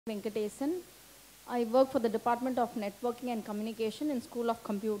Venkatesan. I work for the Department of Networking and Communication in School of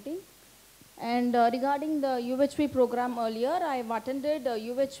Computing. And regarding the UHV program earlier, I've attended a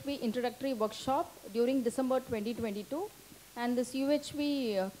UHV introductory workshop during December 2022 and this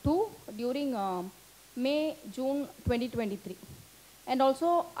UHV 2 during May, June 2023. And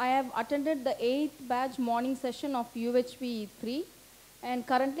also I have attended the 8th batch morning session of UHV 3 and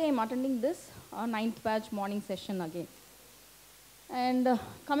currently I'm attending this 9th batch morning session again. And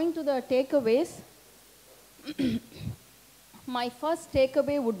coming to the takeaways, my first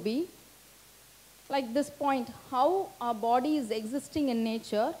takeaway would be like this point, how our body is existing in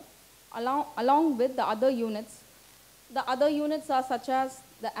nature along with the other units. The other units are such as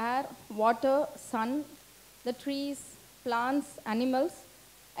the air, water, sun, the trees, plants, animals,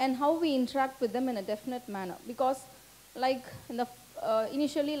 and how we interact with them in a definite manner. Because like in the,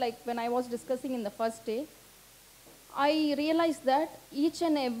 initially, like when I was discussing in the first day, I realized that each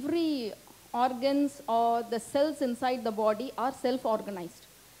and every organs or the cells inside the body are self-organized.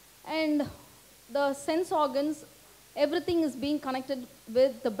 And the sense organs, everything is being connected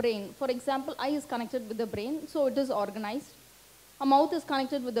with the brain. For example, eye is connected with the brain, so it is organized. Our mouth is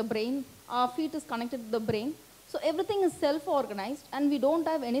connected with the brain. Our feet is connected with the brain. So everything is self-organized and we don't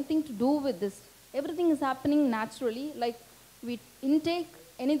have anything to do with this. Everything is happening naturally, like we intake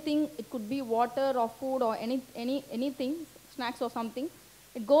anything, it could be water or food or anything, snacks or something.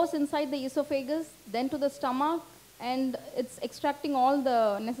 It goes inside the esophagus, then to the stomach, and it's extracting all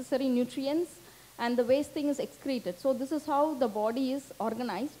the necessary nutrients, and the waste thing is excreted. So this is how the body is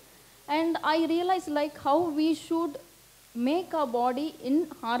organized. And I realized like how we should make our body in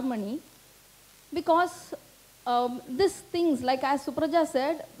harmony, because these things, like as Supraja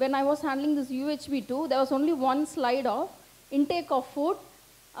said, when I was handling this UHV2, there was only one slide of intake of food,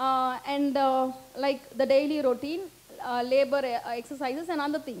 and like the daily routine, labor exercises and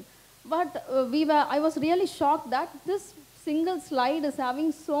other things. But I was really shocked that this single slide is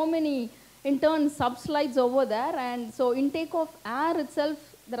having so many in turn sub-slides over there. And so intake of air itself,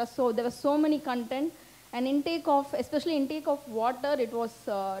 there was so many content. And intake of, especially intake of water, it was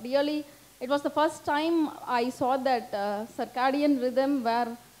it was the first time I saw that circadian rhythm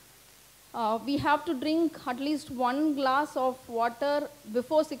where we have to drink at least 1 glass of water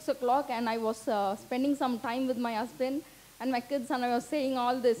before 6 o'clock, and I was spending some time with my husband and my kids, and I was saying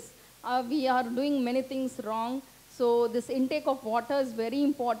all this. We are doing many things wrong. So this intake of water is very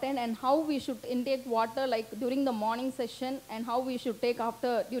important, and how we should intake water like during the morning session and how we should take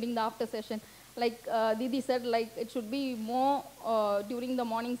during the after session. Like Didi said, like it should be more during the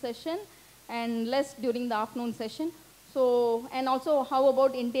morning session and less during the afternoon session. So, and also how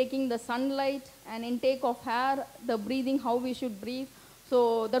about intaking the sunlight and intake of air, the breathing, how we should breathe.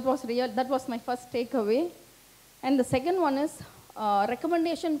 So that was my first takeaway. And the second one is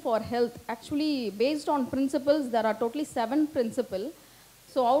recommendation for health. Actually, based on principles, there are totally 7 principles.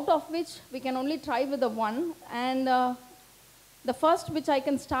 So out of which we can only try with the one. And the first which I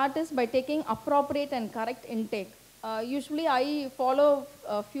can start is by taking appropriate and correct intake. Usually I follow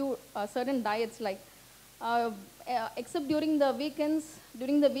a few certain diets, like except during the weekends,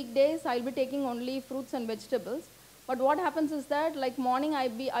 during the weekdays, I'll be taking only fruits and vegetables. But what happens is that, like morning, I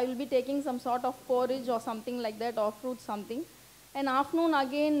will be taking some sort of porridge or something like that, or fruit something. And afternoon,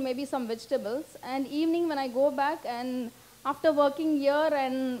 again, maybe some vegetables. And evening, when I go back, and after working here,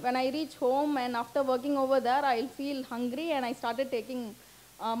 and when I reach home, and after working over there, I'll feel hungry, and I started taking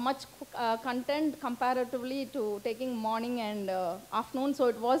much content comparatively to taking morning and afternoon. So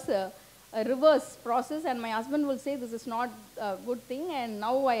it was a reverse process, and my husband will say this is not a good thing, and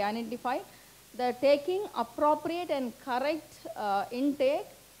now I identify the taking appropriate and correct intake,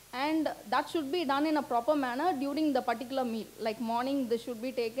 and that should be done in a proper manner during the particular meal. Like morning this should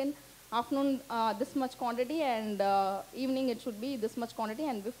be taken, afternoon this much quantity, and evening it should be this much quantity,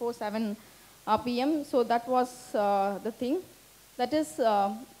 and before 7 p.m. So that was the thing. That is,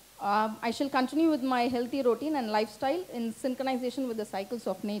 I shall continue with my healthy routine and lifestyle in synchronization with the cycles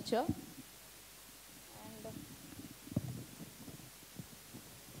of nature.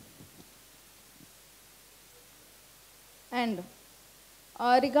 And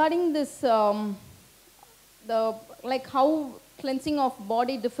regarding this, like how cleansing of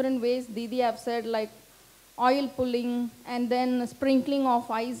body different ways, Didi have said, like oil pulling and then sprinkling of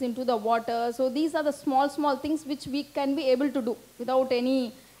ice into the water. So these are the small things which we can be able to do without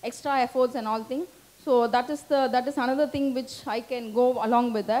any extra efforts and all things. So that is another thing which I can go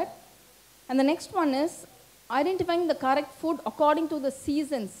along with that. And the next one is identifying the correct food according to the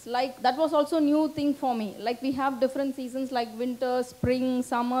seasons. Like that was also a new thing for me. Like we have different seasons like winter, spring,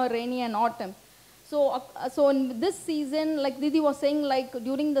 summer, rainy and autumn. So in this season, like Didi was saying, like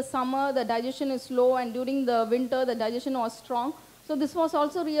during the summer, the digestion is slow, and during the winter, the digestion was strong. So this was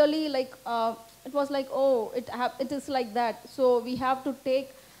also really like, it was like, oh, it is like that. So we have to take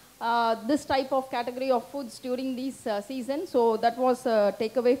this type of category of foods during these seasons. So that was a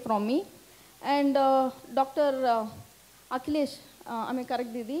takeaway from me. And Dr. Akhilesh, am I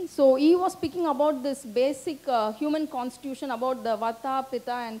correct, Didi? So he was speaking about this basic human constitution about the Vata,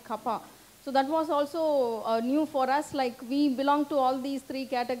 Pitta, and Kapha. So that was also new for us, like we belong to all these three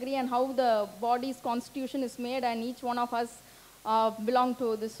categories and how the body's constitution is made, and each one of us belong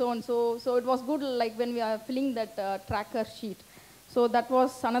to this zone. So it was good, like when we are filling that tracker sheet. So that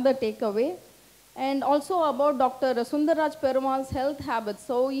was another takeaway. And also about Dr. Sundarraj Perumal's health habits.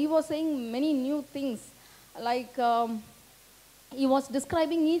 So he was saying many new things, like he was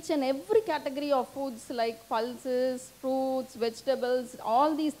describing each and every category of foods, like pulses, fruits, vegetables,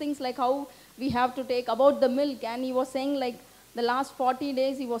 all these things, like how we have to take, about the milk. And he was saying like the last 40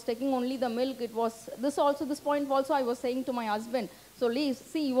 days he was taking only the milk. It was this point also I was saying to my husband. So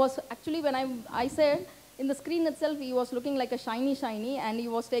see, he was actually, when I said, in the screen itself he was looking like a shiny, and he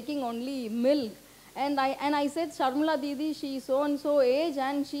was taking only milk. And I said, Sharmila Didi, she is so and so age,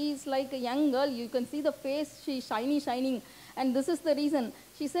 and she is like a young girl. You can see the face, she is shining. And this is the reason.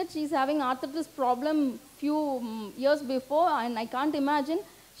 She said she's having arthritis problem few years before, and I can't imagine.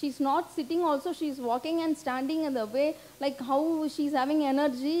 She's not sitting also, she's walking and standing in the way, like how she's having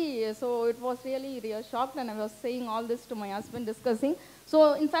energy. So it was really shocked, and I was saying all this to my husband, discussing.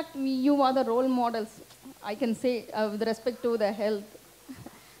 So in fact, you are the role models, I can say, with respect to the health.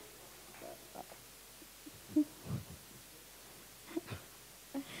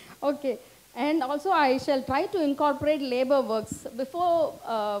 Okay. And also I shall try to incorporate labor works. Before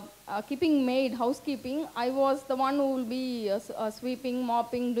keeping maid, housekeeping, I was the one who will be sweeping,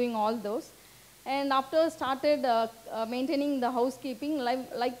 mopping, doing all those. And after started maintaining the housekeeping,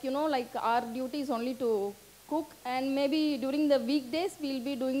 like our duty is only to cook, and maybe during the weekdays we'll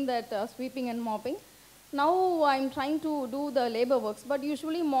be doing that sweeping and mopping. Now I'm trying to do the labor works, but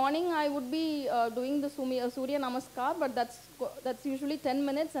usually morning I would be doing the Surya Namaskar, but that's usually 10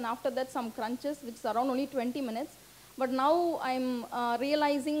 minutes, and after that some crunches, which is around only 20 minutes. But now I'm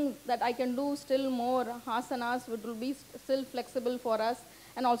realizing that I can do still more asanas, which will be still flexible for us,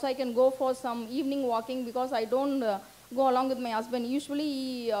 and also I can go for some evening walking, because I don't go along with my husband.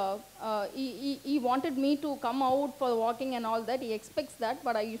 Usually he wanted me to come out for walking and all that. He expects that,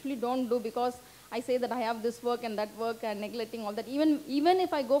 but I usually don't do, because I say that I have this work and that work, and neglecting all that. Even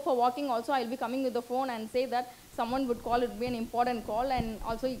if I go for walking also, I'll be coming with the phone and say that someone would call, it be an important call, and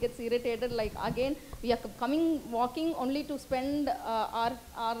also he gets irritated, like again, we are coming walking only to spend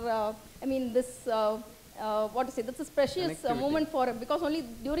this is precious moment for him, because only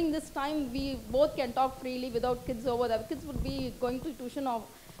during this time we both can talk freely without kids over there. Kids would be going to tuition or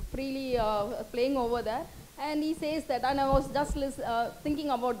freely playing over there. And he says that, and I was just thinking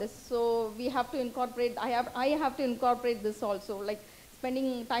about this. So we have to incorporate, I have to incorporate this also, like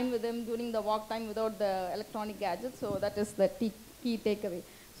spending time with him during the walk time without the electronic gadgets. So that is the key takeaway.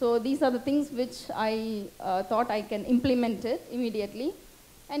 So these are the things which I thought I can implement it immediately.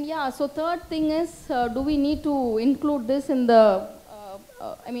 And yeah, so third thing is, do we need to include this in the,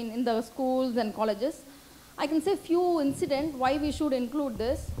 in the schools and colleges? I can say few incidents why we should include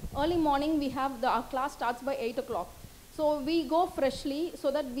this. Early morning, we have our class starts by 8 o'clock. So we go freshly,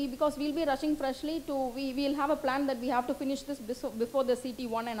 so that because we'll be rushing freshly we'll have a plan that we have to finish this before the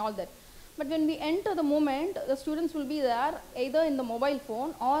CT1 and all that. But when we enter the moment, the students will be there either in the mobile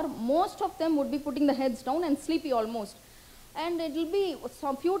phone, or most of them would be putting the heads down and sleepy almost. And it will be,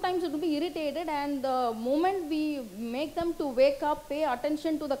 some few times it will be irritated, and the moment we make them to wake up, pay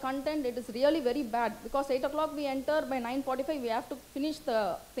attention to the content, it is really very bad, because 8 o'clock we enter, by 9:45 we have to finish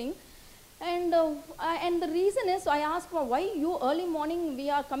the thing. And the reason is, I ask for why you early morning we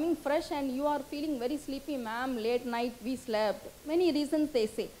are coming fresh and you are feeling very sleepy, ma'am, late night we slept. Many reasons they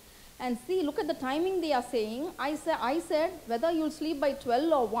say. And see, look at the timing they are saying. I said whether you'll sleep by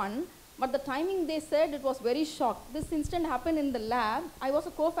 12 or 1, but the timing they said, it was very shocked. This incident happened in the lab. I was a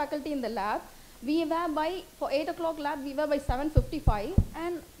co-faculty in the lab. We were for 8 o'clock lab, we were by 7:55.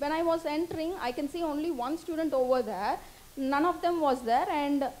 And when I was entering, I can see only one student over there. None of them was there,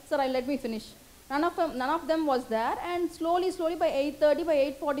 and sir, let me finish. None of them was there, and slowly by 8:30, by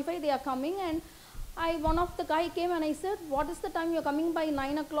 8:45 they are coming, and one of the guy came and I said, what is the time you're coming by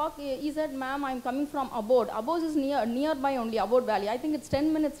 9 o'clock? He said, ma'am, I'm coming from Abode. Abode is nearby only, Abode Valley. I think it's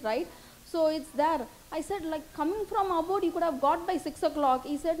 10 minutes, right? So it's there. I said, like, coming from Abode, you could have got by 6 o'clock.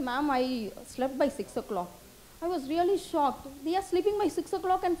 He said, ma'am, I slept by 6 o'clock. I was really shocked. They are sleeping by 6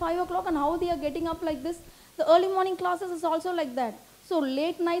 o'clock and 5 o'clock, and how they are getting up like this. The early morning classes is also like that. So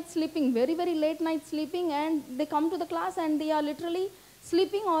late night sleeping, very, very late night sleeping, and they come to the class and they are literally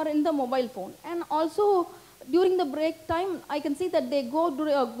sleeping or in the mobile phone. And also during the break time, I can see that they go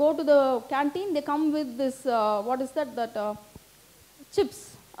to the canteen, they come with this,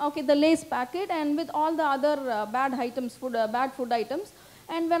 chips, okay, the Lay's packet, and with all the other bad food items.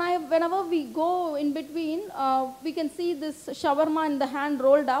 And whenever we go in between, we can see this shawarma in the hand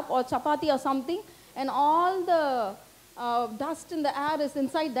rolled up, or chapati or something, and all the dust in the air is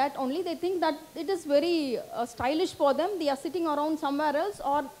inside that only. They think that it is very stylish for them. They are sitting around somewhere else,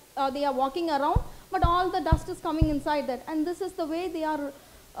 or they are walking around, but all the dust is coming inside that. And this is the way they are,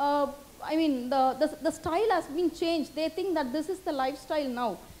 the style has been changed. They think that this is the lifestyle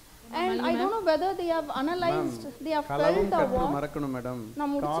now. And I don't know whether they have analyzed, they have felt or what. Madam.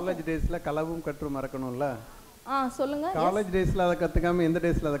 College days la kalavum katru marakanumla. Solunga. College days la kathukama indha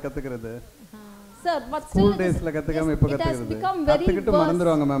days la kathukiradhu. Sir, but school days la kathukama ipo it has become very worse.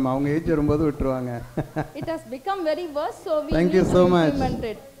 Marandruvaanga ma'am, avanga age varumbodhu vitruvaanga. It has become very worse, so we Thank you so much. Implement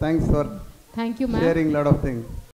it. Thanks for sharing lot of things.